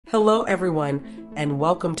Hello everyone, and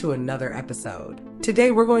welcome to another episode.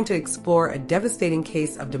 Today we're going to explore a devastating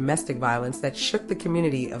case of domestic violence that shook the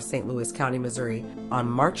community of St. Louis County, Missouri on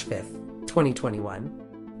March 5th,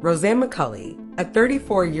 2021. Roseann McCulley, a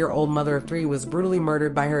 34-year-old mother of three, was brutally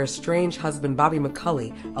murdered by her estranged husband Bobby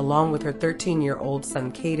McCulley, along with her 13-year-old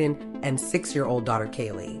son Kayden and 6-year-old daughter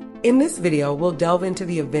Kaylee. In this video, we'll delve into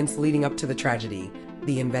the events leading up to the tragedy,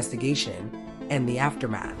 the investigation, and the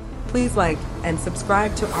aftermath. Please like and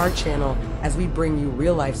subscribe to our channel as we bring you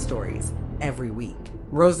real-life stories every week.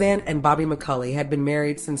 Roseann and Bobby McCulley had been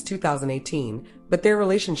married since 2018, but their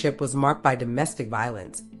relationship was marked by domestic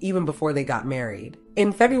violence even before they got married.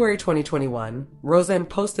 In February 2021, Roseann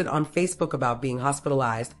posted on Facebook about being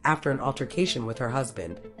hospitalized after an altercation with her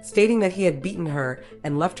husband, stating that he had beaten her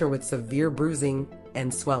and left her with severe bruising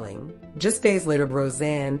and swelling. Just days later,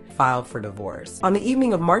 Roseann filed for divorce. On the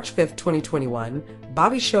evening of March 5th, 2021,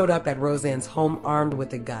 Bobby showed up at Roseann's home armed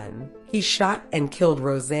with a gun. He shot and killed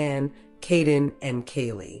Roseann, Kayden, and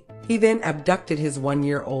Kaylee. He then abducted his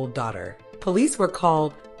 1-year-old daughter. Police were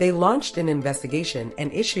called. They launched an investigation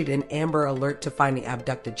and issued an Amber Alert to find the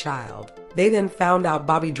abducted child. They then found out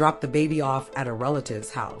Bobby dropped the baby off at a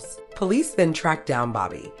relative's house. Police then tracked down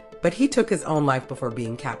Bobby, but he took his own life before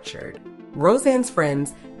being captured. Roseann's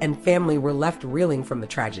friends and family were left reeling from the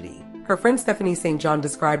tragedy. Her friend Stephanie St. John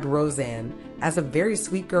described Roseann as a very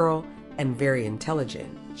sweet girl and very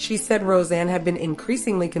intelligent. She said Roseann had been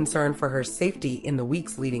increasingly concerned for her safety in the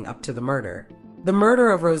weeks leading up to the murder. The murder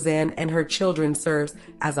of Roseann and her children serves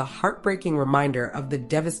as a heartbreaking reminder of the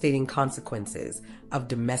devastating consequences of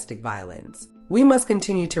domestic violence. We must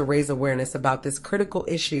continue to raise awareness about this critical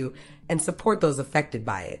issue and support those affected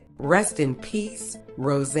by it. Rest in peace,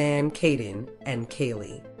 Roseann, Kayden, and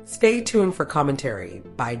Kaylee. Stay tuned for commentary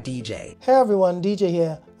by DJ. Hey everyone, DJ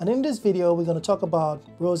here, and in this video we're going to talk about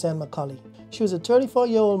Roseann McCulley. She was a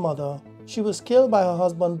 34-year-old mother. She was killed by her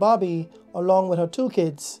husband Bobby along with her 2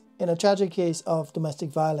 kids in a tragic case of domestic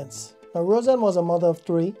violence. Now, Roseann was a mother of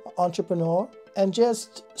 3, an entrepreneur, and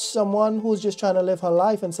just someone who's just trying to live her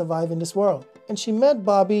life and survive in this world. And she met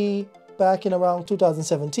Bobby back in around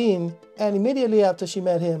 2017, and immediately after she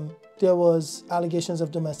met him, there was allegations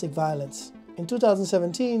of domestic violence. In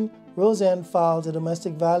 2017, Roseann filed a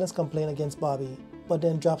domestic violence complaint against Bobby, but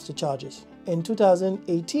then drops the charges. In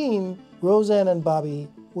 2018, Roseann and Bobby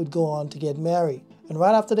would go on to get married. And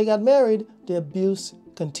right after they got married, the abuse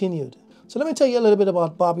continued. So let me tell you a little bit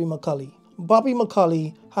about Bobby McCulley. Bobby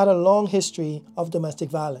McCulley had a long history of domestic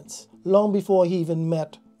violence, long before he even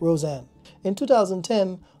met Roseann. In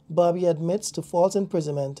 2010, Bobby admits to false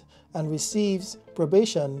imprisonment and receives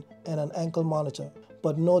probation and an ankle monitor,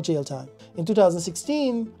 but no jail time. In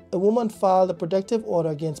 2016, a woman filed a protective order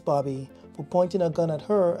against Bobby for pointing a gun at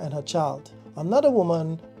her and her child. Another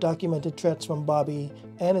woman documented threats from Bobby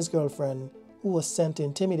and his girlfriend, who was sent to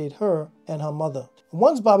intimidate her and her mother.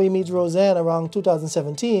 Once Bobby meets Roseann around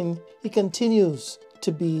 2017, he continues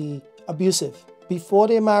to be abusive before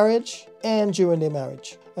their marriage and during their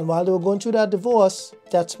marriage. And while they were going through that divorce,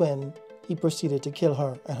 that's when he proceeded to kill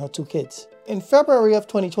her and her 2 kids. In February of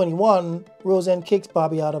 2021, Roseann kicks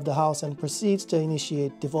Bobby out of the house and proceeds to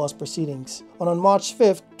initiate divorce proceedings. And on March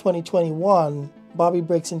 5th, 2021, Bobby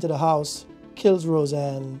breaks into the house, kills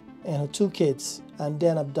Roseann and her 2 kids, and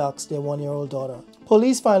then abducts their 1-year-old daughter.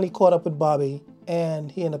 Police finally caught up with Bobby,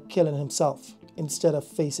 and he ended up killing himself instead of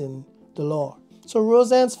facing the law. So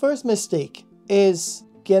Roseann's first mistake is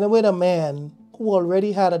getting with a man who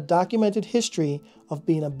already had a documented history of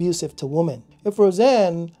being abusive to women. If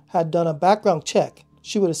Roseann had done a background check,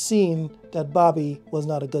 she would have seen that Bobby was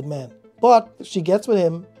not a good man. But she gets with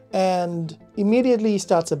him and immediately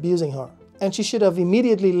starts abusing her. And she should have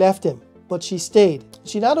immediately left him, but she stayed.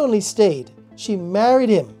 She not only stayed, she married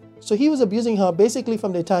him. So he was abusing her basically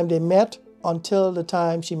from the time they met until the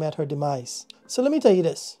time she met her demise. So let me tell you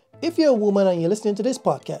this. If you're a woman and you're listening to this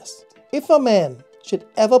podcast, if a man should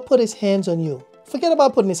ever put his hands on you, forget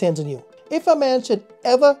about putting his hands on you. If a man should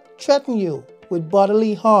ever threaten you with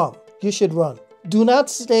bodily harm, you should run. Do not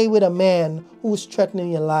stay with a man who's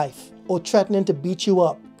threatening your life or threatening to beat you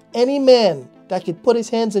up. Any man that could put his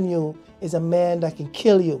hands on you is a man that can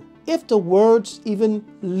kill you. If the words even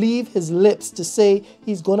leave his lips to say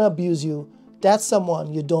he's gonna abuse you, that's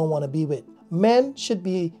someone you don't want to be with. Men should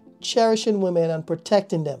be cherishing women and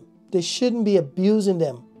protecting them. They shouldn't be abusing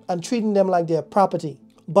them and treating them like they're property.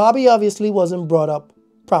 Bobby obviously wasn't brought up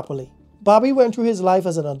properly. Bobby went through his life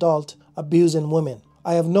as an adult abusing women.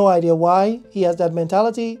 I have no idea why he has that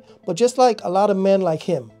mentality, but just like a lot of men like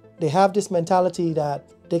him, they have this mentality that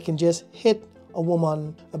they can just hit a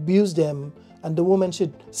woman, abuse them, and the woman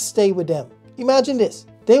should stay with them. Imagine this.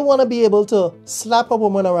 They want to be able to slap a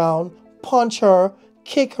woman around, punch her,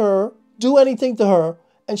 kick her, do anything to her,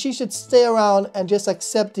 and she should stay around and just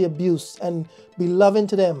accept the abuse and be loving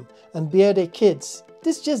to them and bear their kids.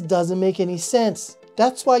 This just doesn't make any sense.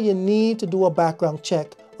 That's why you need to do a background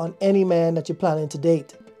check on any man that you're planning to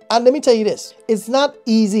date. And let me tell you this, it's not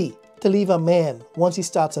easy to leave a man once he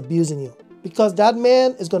starts abusing you, because that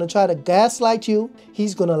man is going to try to gaslight you.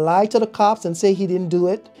 He's going to lie to the cops and say he didn't do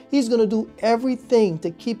it. He's going to do everything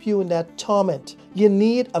to keep you in that torment. You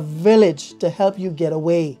need a village to help you get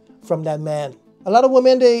away from that man. A lot of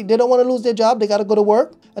women, they don't want to lose their job. They got to go to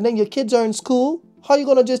work. And then your kids are in school. How are you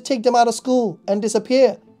going to just take them out of school and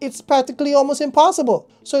disappear? It's practically almost impossible.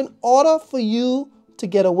 So in order for you to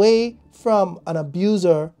get away from an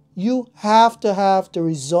abuser, you have to have the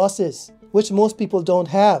resources, which most people don't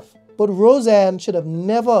have. But Roseann should have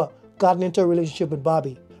never gotten into a relationship with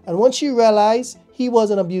Bobby. And once she realized he was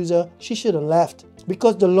an abuser, she should have left.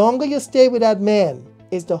 Because the longer you stay with that man,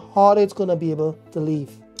 is the harder it's going to be able to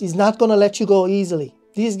leave. He's not going to let you go easily.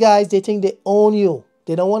 These guys, they think they own you.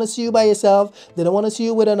 They don't want to see you by yourself. They don't want to see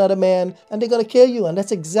you with another man. And they're going to kill you. And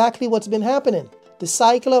that's exactly what's been happening. The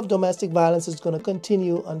cycle of domestic violence is going to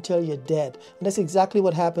continue until you're dead. And that's exactly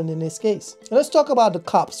what happened in this case. And let's talk about the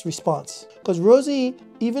cops' response. Because Rosie,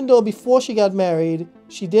 even though before she got married,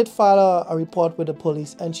 she did file a report with the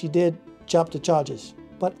police and she did drop the charges.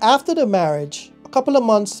 But after the marriage, a couple of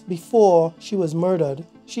months before she was murdered,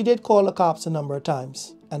 she did call the cops a number of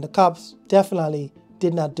times. And the cops definitely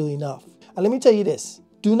did not do enough. And let me tell you this,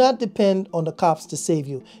 do not depend on the cops to save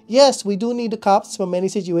you. Yes, we do need the cops for many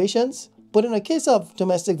situations, but in a case of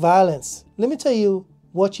domestic violence, let me tell you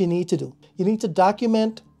what you need to do. You need to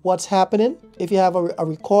document what's happening. If you have a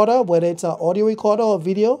recorder, whether it's an audio recorder or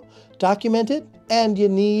video, document it, and you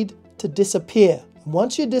need to disappear.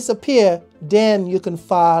 Once you disappear, then you can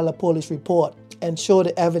file a police report and show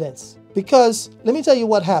the evidence. Because let me tell you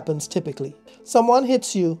what happens typically. Someone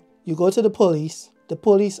hits you, you go to the police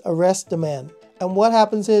arrest the man. And what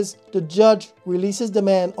happens is the judge releases the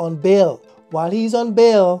man on bail. While he's on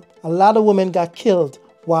bail, a lot of women got killed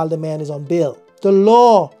while the man is on bail. The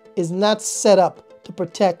law is not set up to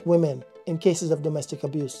protect women in cases of domestic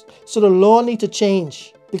abuse. So the law needs to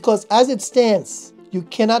change, because as it stands, you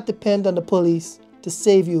cannot depend on the police to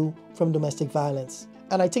save you from domestic violence.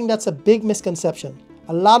 And I think that's a big misconception.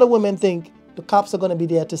 A lot of women think the cops are going to be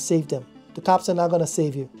there to save them. The cops are not going to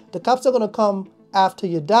save you. The cops are going to come after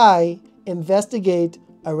you die, investigate,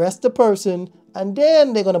 arrest the person, and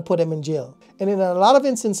then they're going to put them in jail. And in a lot of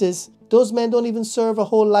instances, those men don't even serve a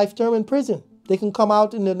whole life term in prison. They can come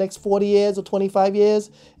out in the next 40 years or 25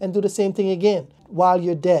 years and do the same thing again while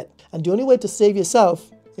you're dead. And the only way to save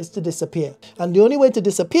yourself is to disappear. And the only way to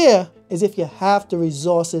disappear is if you have the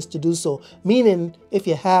resources to do so, meaning if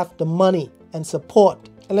you have the money and support.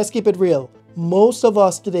 And let's keep it real. Most of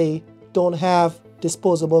us today don't have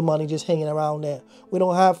disposable money just hanging around there. We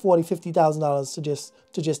don't have $40,000, $50,000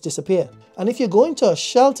 to just disappear. And if you're going to a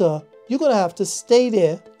shelter, you're going to have to stay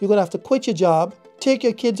there. You're going to have to quit your job, take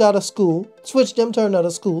your kids out of school, switch them to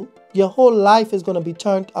another school. Your whole life is going to be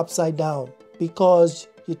turned upside down because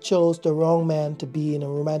you chose the wrong man to be in a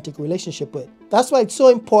romantic relationship with. That's why it's so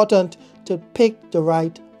important to pick the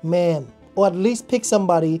right man, or at least pick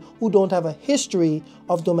somebody who don't have a history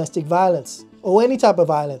of domestic violence or any type of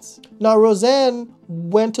violence. Now, Roseann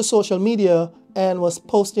went to social media and was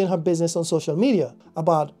posting her business on social media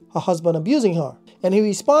about her husband abusing her. And he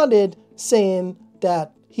responded saying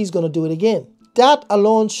that he's going to do it again. That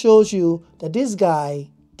alone shows you that this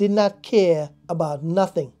guy did not care about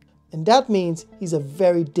nothing. And that means he's a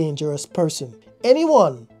very dangerous person.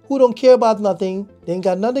 Anyone who don't care about nothing, they ain't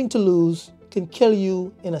got nothing to lose, can kill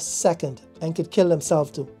you in a second and could kill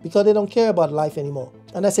themselves too, because they don't care about life anymore.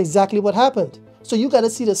 And that's exactly what happened. So you got to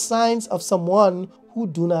see the signs of someone who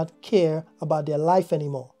do not care about their life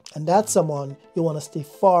anymore. And that's someone you want to stay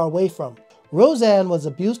far away from. Roseann was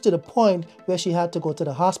abused to the point where she had to go to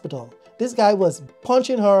the hospital. This guy was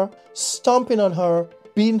punching her, stomping on her,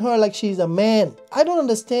 beating her like she's a man. I don't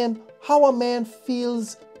understand how a man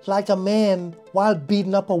feels like a man while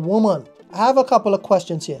beating up a woman. I have a couple of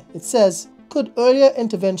questions here. It says, could earlier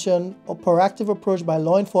intervention or proactive approach by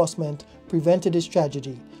law enforcement prevented this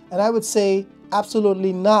tragedy? And I would say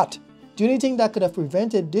absolutely not. The only thing that could have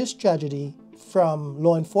prevented this tragedy from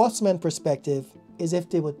law enforcement perspective is if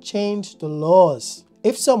they would change the laws.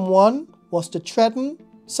 If someone was to threaten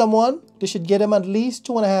someone, they should get them at least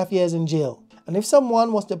 2.5 years in jail. And if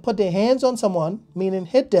someone was to put their hands on someone, meaning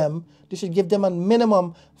hit them, they should give them a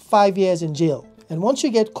minimum 5 years in jail. And once you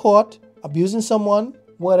get caught abusing someone,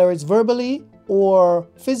 whether it's verbally or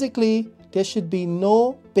physically, there should be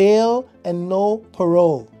no bail and no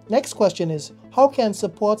parole. Next question is, how can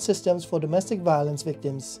support systems for domestic violence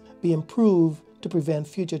victims be improved to prevent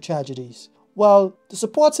future tragedies? Well, the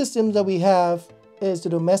support systems that we have is the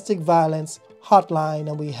domestic violence hotline,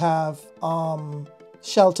 and we have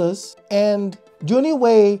shelters. And the only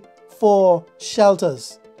way for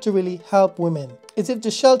shelters to really help women is if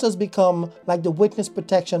the shelters become like the witness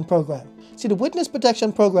protection program. See, the witness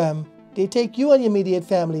protection program, they take you and your immediate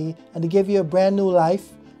family and they give you a brand new life,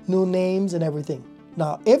 new names and everything.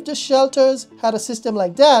 Now, if the shelters had a system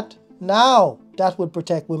like that, now that would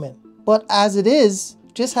protect women. But as it is,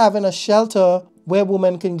 just having a shelter where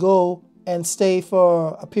women can go and stay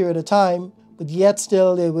for a period of time, but yet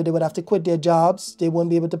still they would have to quit their jobs. They wouldn't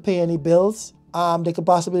be able to pay any bills. They could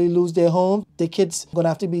possibly lose their home. Their kids are going to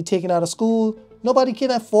have to be taken out of school. Nobody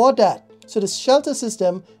can afford that. So the shelter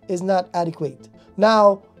system is not adequate.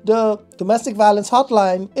 Now, the domestic violence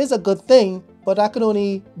hotline is a good thing, but that can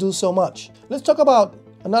only do so much. Let's talk about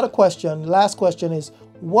another question. Last question is,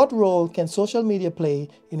 what role can social media play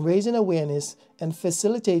in raising awareness and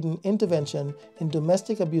facilitating intervention in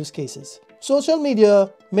domestic abuse cases? Social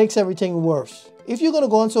media makes everything worse. If you're going to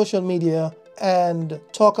go on social media and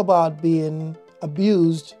talk about being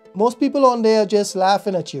abused, most people on there are just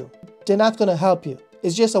laughing at you. They're not going to help you.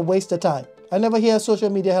 It's just a waste of time. I never hear social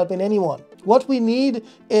media helping anyone. What we need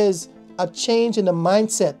is a change in the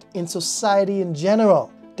mindset in society in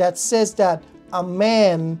general that says that a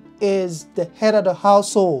man is the head of the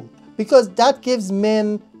household, because that gives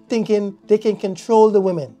men thinking they can control the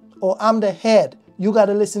women. Or I'm the head, you got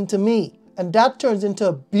to listen to me. And that turns into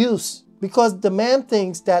abuse, because the man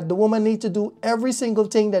thinks that the woman needs to do every single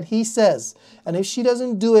thing that he says. And if she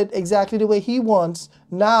doesn't do it exactly the way he wants,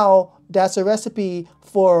 now that's a recipe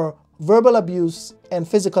for verbal abuse and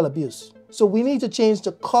physical abuse. So we need to change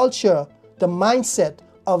the culture, the mindset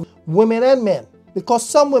of women and men, because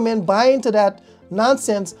some women buy into that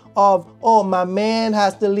nonsense of, oh, my man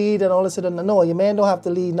has to lead and all this. No, your man don't have to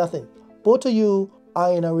lead nothing. Both of you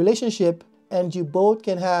are in a relationship and you both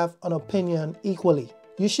can have an opinion equally.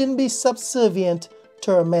 You shouldn't be subservient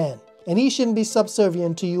to a man, and he shouldn't be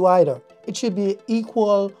subservient to you either. It should be an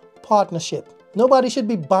equal partnership. Nobody should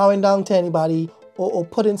be bowing down to anybody or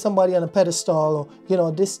putting somebody on a pedestal.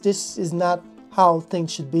 Or, this is not how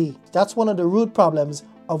things should be. That's one of the root problems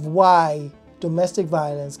of why domestic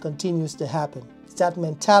violence continues to happen. It's that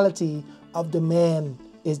mentality of the man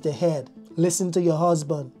is the head. Listen to your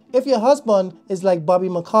husband. If your husband is like Bobby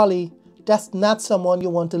McCulley, that's not someone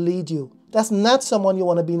you want to lead you. That's not someone you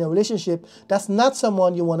want to be in a relationship. That's not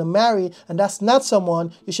someone you want to marry. And that's not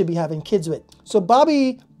someone you should be having kids with. So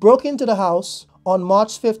Bobby broke into the house on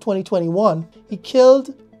March 5th, 2021. He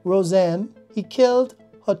killed Roseann. He killed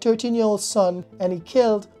her 13-year-old son, and he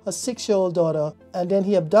killed her 6-year-old daughter. And then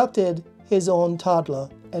he abducted his own toddler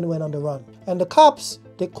and went on the run. And the cops,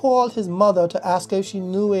 they called his mother to ask her if she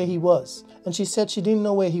knew where he was. And she said she didn't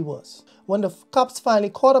know where he was. When the cops finally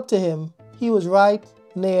caught up to him, he was right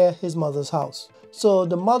near his mother's house. So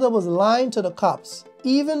the mother was lying to the cops,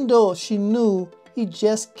 even though she knew he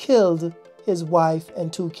just killed his wife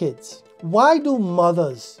and 2 kids. Why do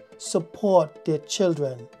mothers support their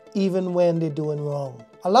children even when they're doing wrong?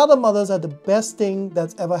 A lot of mothers are the best thing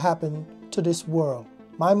that's ever happened to this world.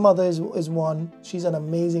 My mother is one. She's an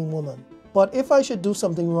amazing woman. But if I should do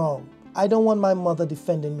something wrong, I don't want my mother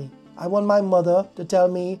defending me. I want my mother to tell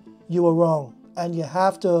me you were wrong and you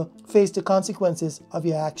have to face the consequences of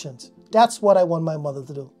your actions. That's what I want my mother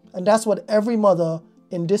to do. And that's what every mother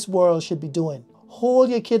in this world should be doing. Hold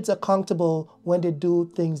your kids accountable when they do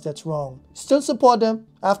things that's wrong. Still support them.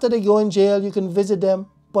 After they go in jail, you can visit them.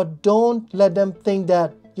 But don't let them think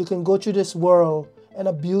that you can go through this world and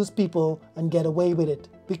abuse people and get away with it.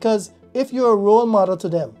 Because if you're a role model to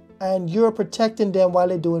them and you're protecting them while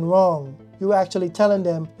they're doing wrong, you're actually telling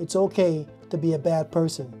them it's okay to be a bad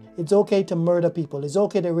person. It's okay to murder people. It's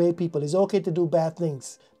okay to rape people. It's okay to do bad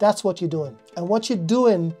things. That's what you're doing. And what you're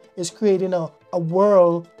doing is creating a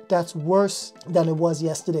world that's worse than it was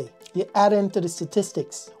yesterday. You're adding to the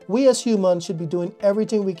statistics. We as humans should be doing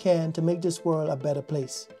everything we can to make this world a better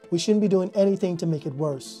place. We shouldn't be doing anything to make it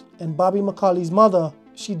worse. And Bobby McCulley's mother,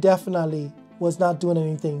 she definitely was not doing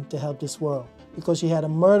anything to help this world, because she had a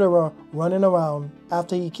murderer running around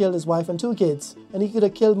after he killed his wife and 2 kids, and he could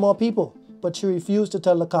have killed more people. But she refused to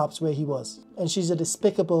tell the cops where he was. And she's a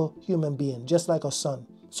despicable human being, just like her son.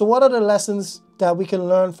 So what are the lessons that we can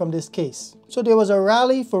learn from this case? So there was a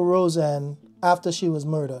rally for Roseann after she was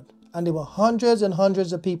murdered. And there were hundreds and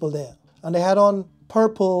hundreds of people there. And they had on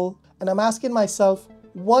purple. And I'm asking myself,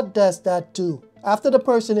 what does that do? After the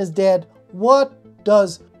person is dead, what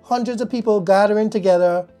does hundreds of people gathering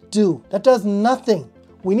together do? That does nothing.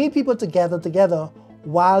 We need people to gather together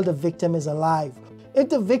while the victim is alive. If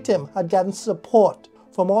the victim had gotten support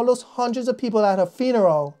from all those hundreds of people at her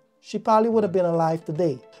funeral, she probably would have been alive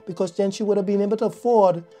today, because then she would have been able to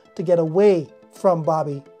afford to get away from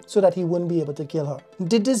Bobby so that he wouldn't be able to kill her.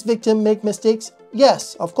 Did this victim make mistakes?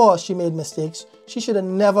 Yes, of course she made mistakes. She should have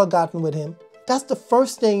never gotten with him. That's the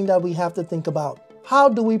first thing that we have to think about. How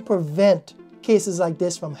do we prevent cases like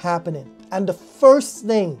this from happening? And the first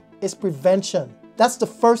thing is prevention. That's the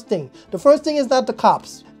first thing. The first thing is not the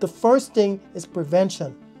cops. The first thing is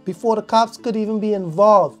prevention. Before the cops could even be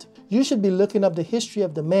involved, you should be looking up the history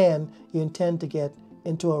of the man you intend to get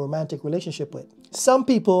into a romantic relationship with. Some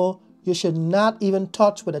people you should not even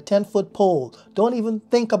touch with a 10-foot pole. Don't even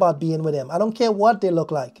think about being with them. I don't care what they look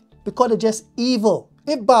like, because they're just evil.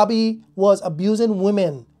 If Bobby was abusing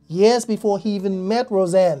women years before he even met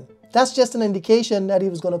Roseann, that's just an indication that he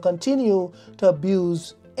was going to continue to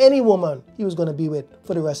abuse any woman he was going to be with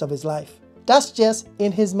for the rest of his life. That's just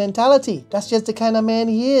in his mentality. That's just the kind of man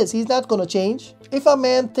he is. He's not going to change. If a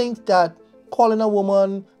man thinks that calling a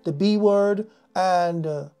woman the B word and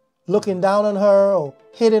looking down on her or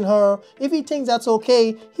hitting her, if he thinks that's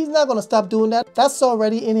okay, he's not going to stop doing that. That's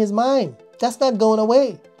already in his mind. That's not going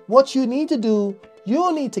away. What you need to do,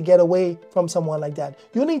 you need to get away from someone like that.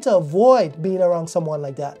 You need to avoid being around someone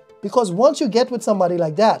like that. Because once you get with somebody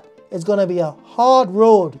like that, it's going to be a hard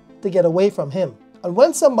road to get away from him. And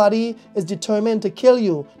when somebody is determined to kill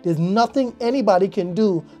you, there's nothing anybody can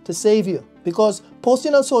do to save you. Because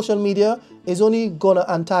posting on social media is only going to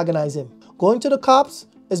antagonize him. Going to the cops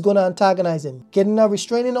is going to antagonize him. Getting a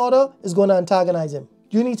restraining order is going to antagonize him.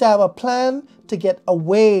 You need to have a plan to get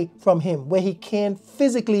away from him where he can't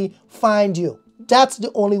physically find you. That's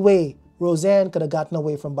the only way Roseann could have gotten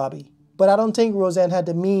away from Bobby. But I don't think Roseann had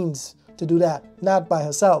the means to do that, not by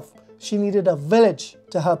herself. She needed a village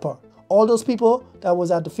to help her. All those people that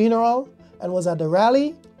was at the funeral and was at the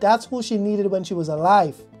rally, that's who she needed when she was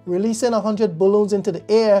alive. Releasing 100 balloons into the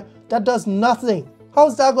air, that does nothing.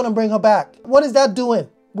 How's that going to bring her back? What is that doing?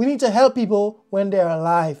 We need to help people when they're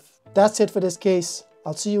alive. That's it for this case.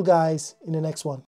 I'll see you guys in the next one.